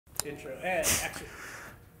intro and action.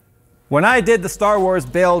 When I did the Star Wars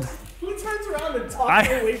build, Who turns around and talks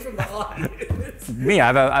away from the audience? me,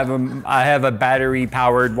 I have a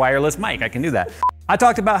battery-powered wireless mic. I can do that. I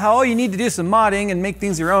talked about how all you need to do some modding and make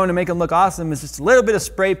things your own and make them look awesome is just a little bit of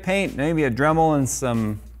spray paint, maybe a Dremel, and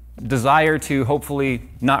some desire to hopefully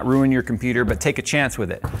not ruin your computer, but take a chance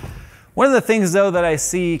with it. One of the things though that I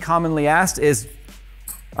see commonly asked is,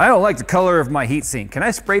 I don't like the color of my heatsink. Can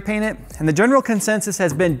I spray paint it? And the general consensus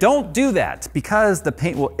has been, don't do that because the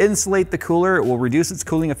paint will insulate the cooler, it will reduce its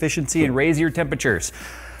cooling efficiency and raise your temperatures.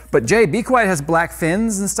 But Jay, Be Quiet has black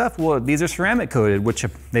fins and stuff. Well, these are ceramic coated, which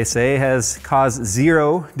they say has caused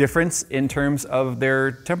zero difference in terms of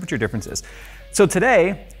their temperature differences. So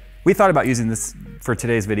today, we thought about using this for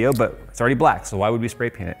today's video, but it's already black, so why would we spray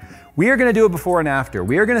paint it? We are gonna do it before and after.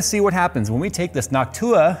 We are gonna see what happens when we take this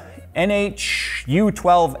Noctua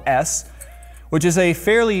NH-U12S, which is a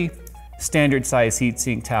fairly standard size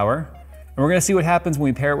heatsink tower. And we're gonna see what happens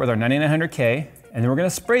when we pair it with our 9900K, and then we're gonna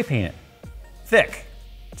spray paint it thick.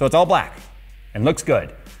 So it's all black and looks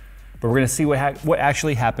good. But we're gonna see what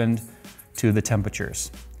actually happened to the temperatures.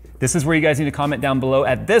 This is where you guys need to comment down below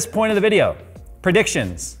at this point of the video.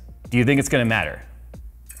 Predictions, do you think it's gonna matter?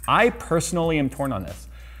 I personally am torn on this.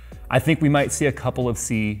 I think we might see a couple of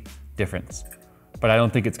C difference, but I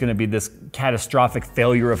don't think it's gonna be this catastrophic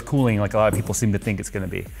failure of cooling like a lot of people seem to think it's gonna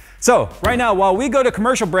be. So right now, while we go to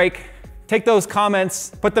commercial break, take those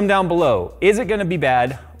comments, put them down below. Is it gonna be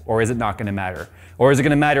bad or is it not gonna matter? Or is it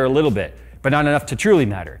gonna matter a little bit, but not enough to truly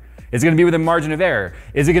matter? Is it gonna be within margin of error?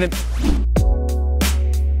 Is it gonna...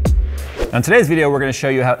 On today's video, we're gonna show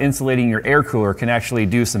you how insulating your air cooler can actually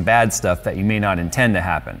do some bad stuff that you may not intend to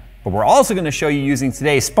happen. But we're also gonna show you using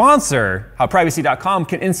today's sponsor, how privacy.com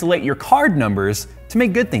can insulate your card numbers to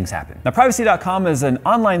make good things happen. Now, privacy.com is an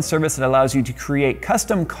online service that allows you to create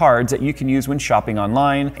custom cards that you can use when shopping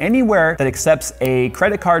online. Anywhere that accepts a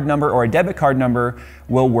credit card number or a debit card number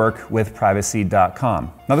will work with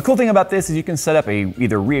privacy.com. Now, the cool thing about this is you can set up a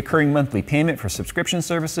either reoccurring monthly payment for subscription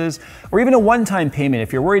services or even a one-time payment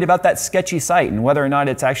if you're worried about that sketchy site and whether or not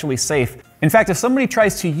it's actually safe. In fact, if somebody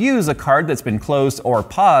tries to use a card that's been closed or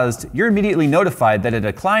paused, you're immediately notified that a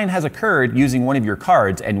decline has occurred using one of your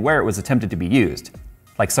cards and where it was attempted to be used.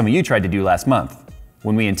 Like some of you tried to do last month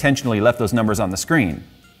when we intentionally left those numbers on the screen.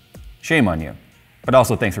 Shame on you, but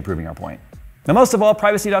also thanks for proving our point. Now, most of all,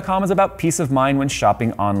 privacy.com is about peace of mind when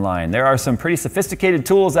shopping online. There are some pretty sophisticated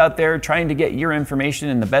tools out there trying to get your information,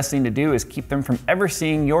 and the best thing to do is keep them from ever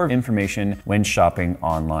seeing your information when shopping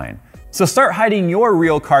online. So start hiding your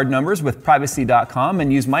real card numbers with privacy.com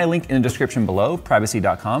and use my link in the description below,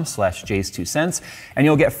 privacy.com/Jays2cents, and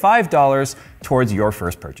you'll get $5 towards your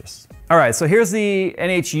first purchase. All right, so here's the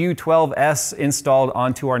NH-U12S installed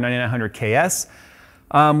onto our 9900KS.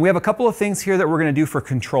 We have a couple of things here that we're gonna do for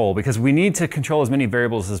control because we need to control as many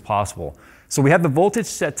variables as possible. So we have the voltage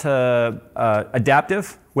set to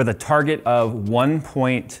adaptive with a target of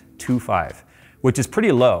 1.25, which is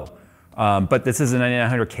pretty low. But this is a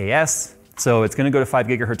 9900KS, so it's gonna go to 5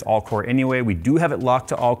 gigahertz all core anyway. We do have it locked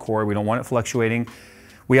to all core. We don't want it fluctuating.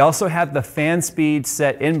 We also have the fan speed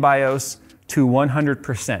set in BIOS to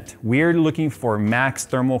 100%. We're looking for max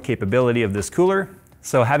thermal capability of this cooler,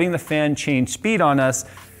 so having the fan change speed on us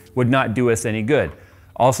would not do us any good.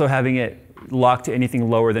 Also having it locked to anything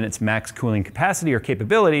lower than its max cooling capacity or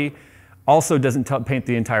capability also doesn't paint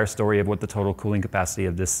the entire story of what the total cooling capacity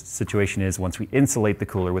of this situation is once we insulate the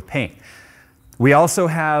cooler with paint. We also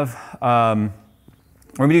have,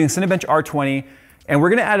 we're doing Cinebench R20, and we're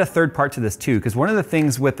gonna add a third part to this too, because one of the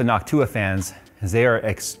things with the Noctua fans is they are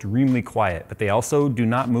extremely quiet, but they also do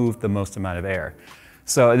not move the most amount of air.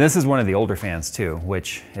 So this is one of the older fans too,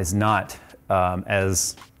 which is not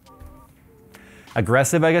as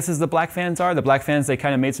aggressive, I guess, as the black fans are. The black fans, they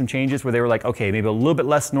kind of made some changes where they were like, okay, maybe a little bit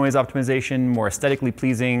less noise optimization, more aesthetically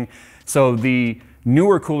pleasing. So the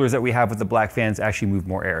newer coolers that we have with the black fans actually move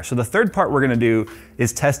more air. So the third part we're gonna do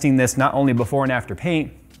is testing this not only before and after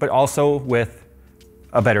paint, but also with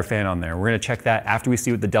a better fan on there. We're gonna check that after we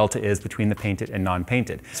see what the delta is between the painted and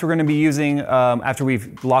non-painted. So we're gonna be using, after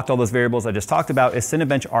we've locked all those variables I just talked about, is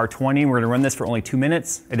Cinebench R20. We're gonna run this for only 2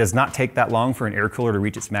 minutes. It does not take that long for an air cooler to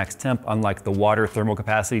reach its max temp, unlike the water thermal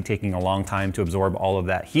capacity taking a long time to absorb all of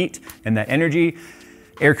that heat and that energy.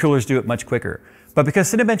 Air coolers do it much quicker. But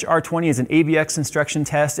because Cinebench R20 is an AVX instruction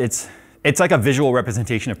test, it's like a visual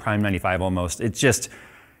representation of Prime 95 almost. It's just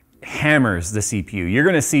hammers the CPU. You're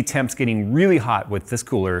gonna see temps getting really hot with this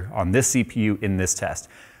cooler on this CPU in this test.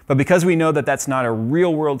 But because we know that that's not a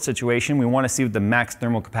real world situation, we wanna see what the max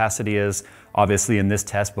thermal capacity is, obviously in this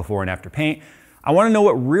test before and after paint. I want to know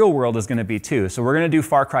what real world is going to be too. So we're going to do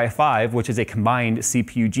Far Cry 5, which is a combined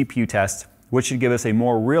CPU GPU test, which should give us a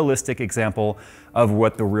more realistic example of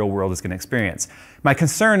what the real world is going to experience. My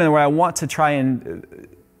concern and what I want to try and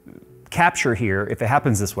capture here, if it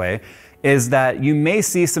happens this way, is that you may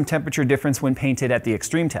see some temperature difference when painted at the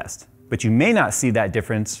extreme test, but you may not see that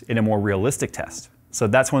difference in a more realistic test. So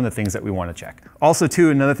that's one of the things that we want to check. Also too,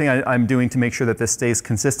 another thing I'm doing to make sure that this stays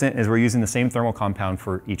consistent is we're using the same thermal compound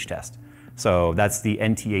for each test. So that's the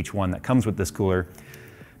NTH1 that comes with this cooler.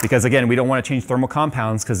 Because again, we don't want to change thermal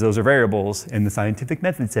compounds because those are variables, and the scientific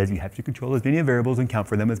method says you have to control as many variables and count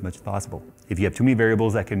for them as much as possible. If you have too many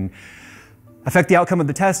variables that can affect the outcome of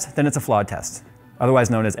the test, then it's a flawed test. Otherwise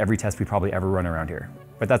known as every test we probably ever run around here,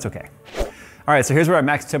 but that's okay. All right, so here's where our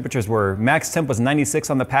max temperatures were. Max temp was 96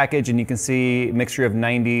 on the package, and you can see a mixture of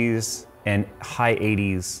 90s and high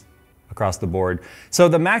 80s across the board. So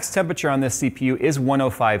the max temperature on this CPU is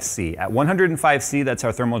 105C. At 105C, that's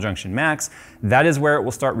our thermal junction max. That is where it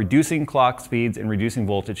will start reducing clock speeds and reducing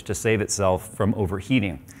voltage to save itself from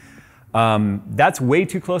overheating. That's way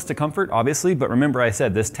too close to comfort, obviously, but remember I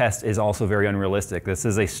said this test is also very unrealistic. This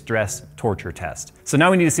is a stress torture test. So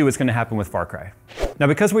now we need to see what's going to happen with Far Cry. Now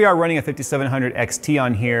because we are running a 5700 XT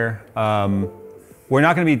on here, we're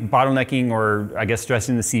not going to be bottlenecking or I guess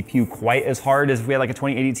stressing the CPU quite as hard as if we had like a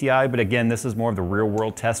 2080 Ti, but again, this is more of the real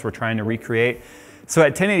world test we're trying to recreate. So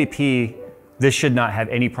at 1080p, this should not have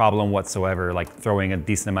any problem whatsoever, like throwing a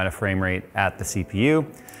decent amount of frame rate at the CPU.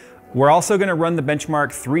 We're also going to run the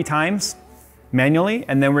benchmark 3 times manually,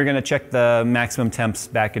 and then we're going to check the maximum temps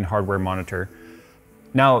back in hardware monitor.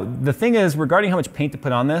 Now, the thing is, regarding how much paint to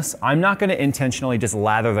put on this, I'm not going to intentionally just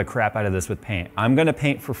lather the crap out of this with paint. I'm going to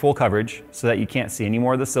paint for full coverage so that you can't see any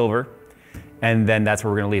more of the silver, and then that's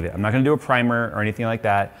where we're going to leave it. I'm not going to do a primer or anything like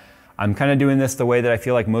that. I'm kind of doing this the way that I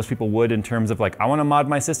feel like most people would in terms of like, I want to mod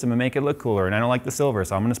my system and make it look cooler, and I don't like the silver,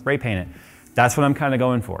 so I'm going to spray paint it. That's what I'm kind of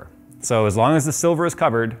going for. So as long as the silver is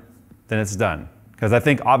covered, then it's done. Because I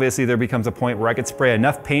think obviously there becomes a point where I could spray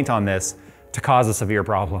enough paint on this to cause a severe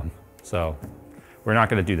problem. So we're not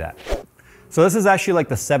going to do that. So this is actually like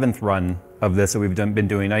the 7th run of this that we've been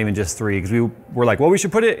doing, not even just 3, because we were like, well, we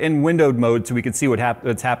should put it in windowed mode so we could see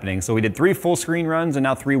what's happening. So we did 3 full screen runs and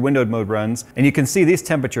now 3 windowed mode runs. And you can see these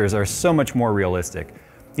temperatures are so much more realistic.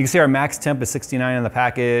 You can see our max temp is 69 on the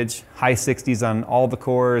package, high 60s on all the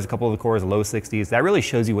cores, a couple of the cores low 60s. That really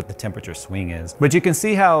shows you what the temperature swing is. But you can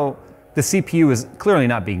see how the CPU is clearly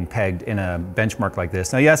not being pegged in a benchmark like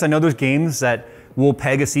this. Now, yes, I know there's games that will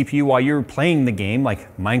peg a CPU while you're playing the game,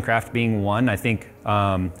 like Minecraft being one. I think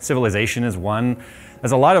Civilization is one.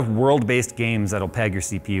 There's a lot of world-based games that'll peg your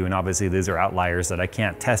CPU, and obviously these are outliers that I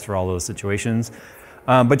can't test for all those situations.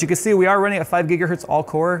 But you can see we are running at 5 gigahertz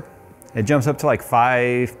all-core. It jumps up to like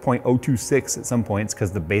 5.026 at some points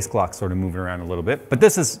because the base clock's sort of moving around a little bit. But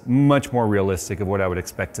this is much more realistic of what I would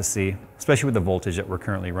expect to see, especially with the voltage that we're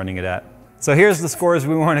currently running it at. So here's the scores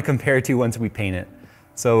we want to compare to once we paint it.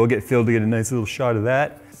 So we'll get Phil to get a nice little shot of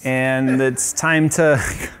that. And it's time to,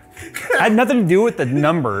 I had nothing to do with the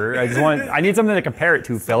number. I need something to compare it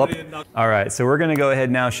to, Philip. All right, so we're gonna go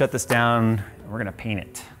ahead now, shut this down, and we're gonna paint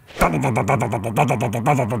it. All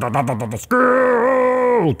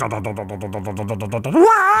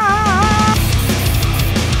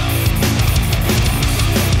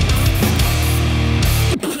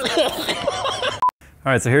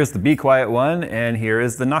right, so here's the Be Quiet one, and here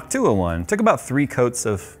is the Noctua one. Took about 3 coats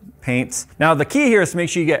of paint. Now the key here is to make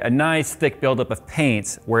sure you get a nice thick buildup of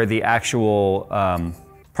paint where the actual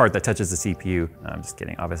part that touches the CPU. I'm just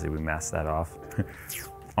kidding, obviously we masked that off.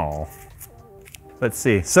 Oh. Let's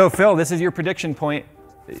see. So Phil, this is your prediction point.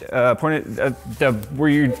 Where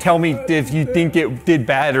you tell me if you think it did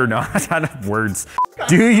bad or not out of words.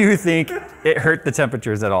 Do you think it hurt the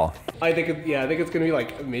temperatures at all? I think it's gonna be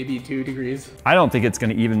like maybe 2 degrees. I don't think it's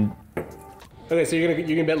gonna even. Okay, so you're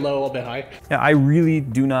gonna bet low, I'll bet high. Yeah, I really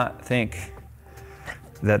do not think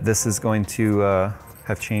that this is going to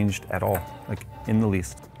have changed at all, like in the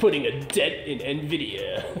least. Putting a dent in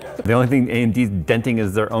NVIDIA. The only thing AMD's denting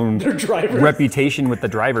is their own reputation with the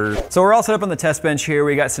driver. So we're all set up on the test bench here.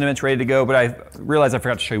 We got Cinebench ready to go, but I realized I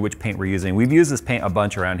forgot to show you which paint we're using. We've used this paint a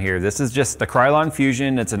bunch around here. This is just the Krylon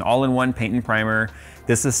Fusion. It's an all-in-one paint and primer.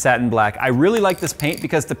 This is satin black. I really like this paint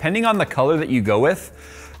because depending on the color that you go with,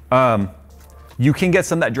 you can get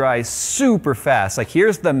some that dries super fast. Like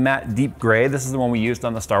here's the matte deep gray. This is the one we used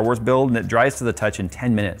on the Star Wars build, and it dries to the touch in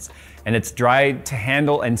 10 minutes. And it's dried to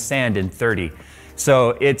handle and sand in 30.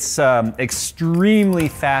 So it's extremely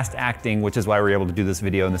fast acting, which is why we're able to do this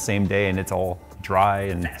video in the same day, and it's all dry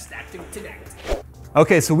and fast acting tonight.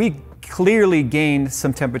 Okay, so we clearly gained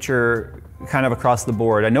some temperature kind of across the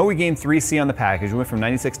board. I know we gained 3C on the package. We went from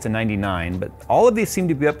 96 to 99, but all of these seem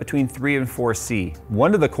to be up between 3 and 4C.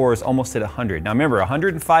 One of the cores almost hit 100. Now remember,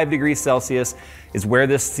 105 degrees Celsius is where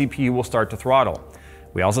this CPU will start to throttle.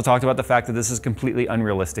 We also talked about the fact that this is a completely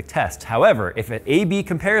unrealistic test. However, if an A-B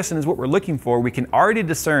comparison is what we're looking for, we can already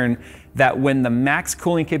discern that when the max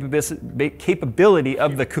cooling capability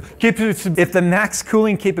of the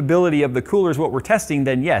cooler is what we're testing,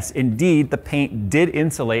 then yes, indeed, the paint did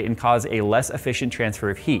insulate and cause a less efficient transfer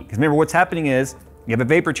of heat. Because remember, what's happening is you have a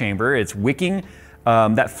vapor chamber, it's wicking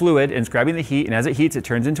that fluid and it's grabbing the heat, and as it heats, it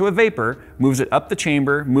turns into a vapor, moves it up the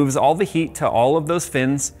chamber, moves all the heat to all of those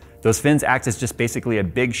fins. Those fins act as just basically a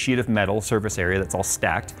big sheet of metal surface area that's all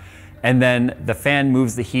stacked. And then the fan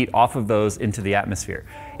moves the heat off of those into the atmosphere.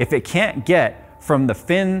 If it can't get from the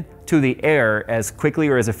fin to the air as quickly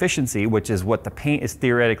or as efficiency, which is what the paint is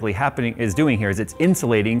theoretically doing here, is it's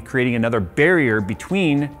insulating, creating another barrier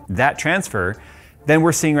between that transfer, then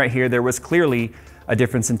we're seeing right here there was clearly a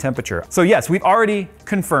difference in temperature. So yes, we've already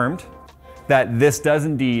confirmed that this does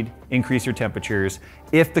indeed increase your temperatures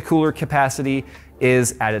if the cooler capacity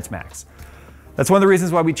is at its max. That's one of the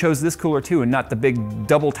reasons why we chose this cooler too, and not the big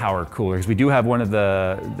double tower coolers. We do have one of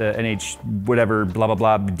the NH whatever, blah, blah,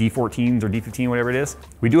 blah, D14s or D15, whatever it is.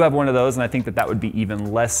 We do have one of those, and I think that that would be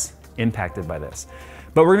even less impacted by this.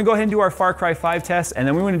 But we're gonna go ahead and do our Far Cry 5 test, and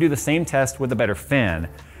then we wanna do the same test with a better fan,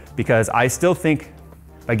 because I still think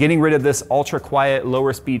by getting rid of this ultra quiet,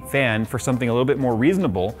 lower speed fan for something a little bit more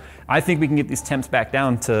reasonable, I think we can get these temps back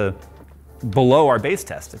down to below our base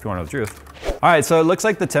test, if you want to know the truth. All right, so it looks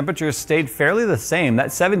like the temperatures stayed fairly the same. That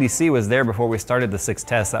 70C was there before we started the 6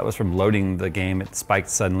 test. That was from loading the game. It spiked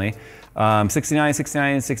suddenly. 69,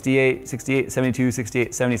 69, 68, 68, 72,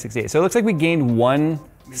 68, 70, 68. So it looks like we gained 1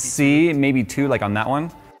 C, maybe 2, like on that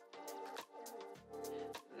one.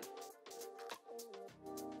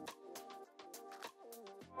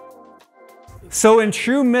 So in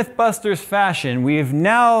true Mythbusters fashion, we've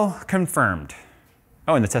now confirmed,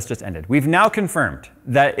 oh, and the test just ended. We've now confirmed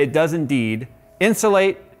that it does indeed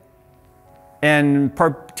insulate and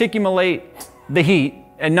particulate the heat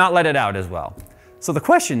and not let it out as well. So the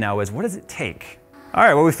question now is, what does it take? All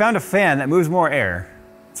right, well, we found a fan that moves more air.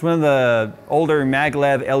 It's one of the older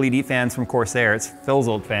maglev LED fans from Corsair. It's Phil's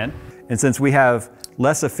old fan. And since we have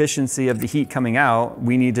less efficiency of the heat coming out,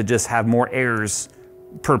 we need to just have more airs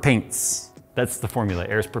per paints. That's the formula,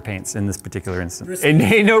 airs per paints in this particular instance. And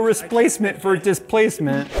ain't no replacement for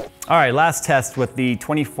displacement. All right, last test with the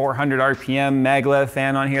 2400 RPM maglev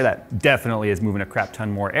fan on here. That definitely is moving a crap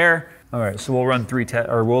ton more air. All right, so we'll run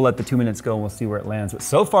we'll let the 2 minutes go and we'll see where it lands. But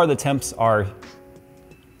so far the temps are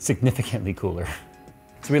significantly cooler.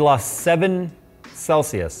 So we lost 7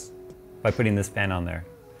 Celsius by putting this fan on there.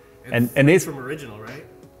 And these from original, right?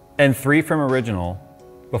 And 3 from original.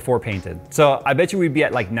 Before painted. So I bet you we'd be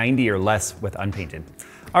at like 90 or less with unpainted.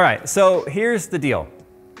 All right, so here's the deal.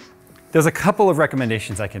 There's a couple of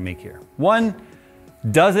recommendations I can make here. 1,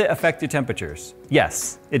 does it affect your temperatures?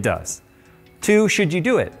 Yes, it does. 2, should you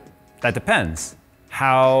do it? That depends.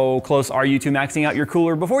 How close are you to maxing out your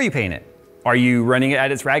cooler before you paint it? Are you running it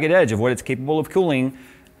at its ragged edge of what it's capable of cooling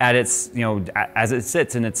at its, as it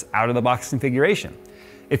sits in its out of the box configuration?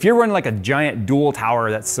 If you're running like a giant dual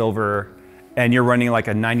tower that's silver, and you're running like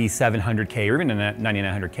a 9700K or even a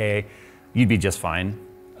 9900K, you'd be just fine.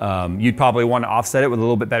 You'd probably want to offset it with a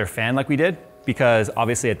little bit better fan like we did, because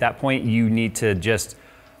obviously at that point you need to just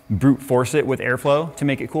brute force it with airflow to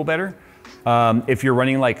make it cool better. If you're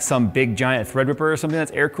running like some big giant Threadripper or something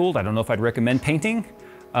that's air cooled, I don't know if I'd recommend painting.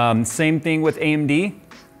 Same thing with AMD,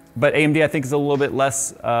 but AMD I think is a little bit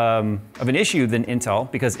less of an issue than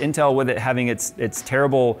Intel, because Intel, with it having its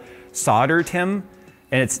terrible solder TIM,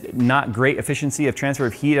 and it's not great efficiency of transfer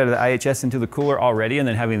of heat out of the IHS into the cooler already, and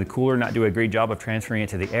then having the cooler not do a great job of transferring it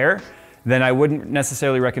to the air, then I wouldn't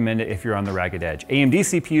necessarily recommend it if you're on the ragged edge. AMD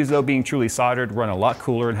CPUs though, being truly soldered, run a lot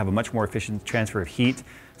cooler and have a much more efficient transfer of heat,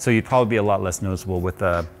 so you'd probably be a lot less noticeable with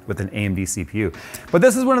an AMD CPU. But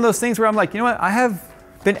this is one of those things where I'm like, you know what, I have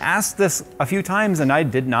been asked this a few times and I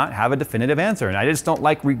did not have a definitive answer, and I just don't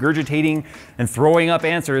like regurgitating and throwing up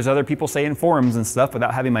answers other people say in forums and stuff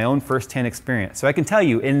without having my own first-hand experience. So I can tell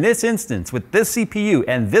you, in this instance, with this CPU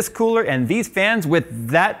and this cooler and these fans with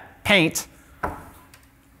that paint,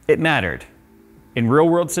 it mattered. In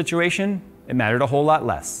real-world situation, it mattered a whole lot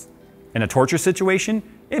less. In a torture situation,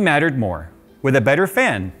 it mattered more. With a better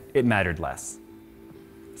fan, it mattered less.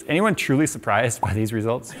 Is anyone truly surprised by these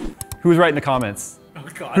results? Who was right in the comments? Oh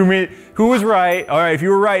God. Who was right? All right, if you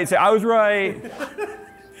were right, say I was right.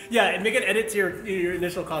 Yeah, and make an edit to your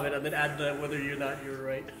initial comment and then add whether or not you were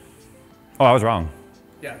right. Oh, I was wrong.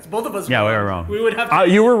 Yeah, it's both of us. Yeah, we were wrong. We would have to.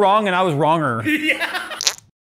 You were wrong and I was wronger. Yeah.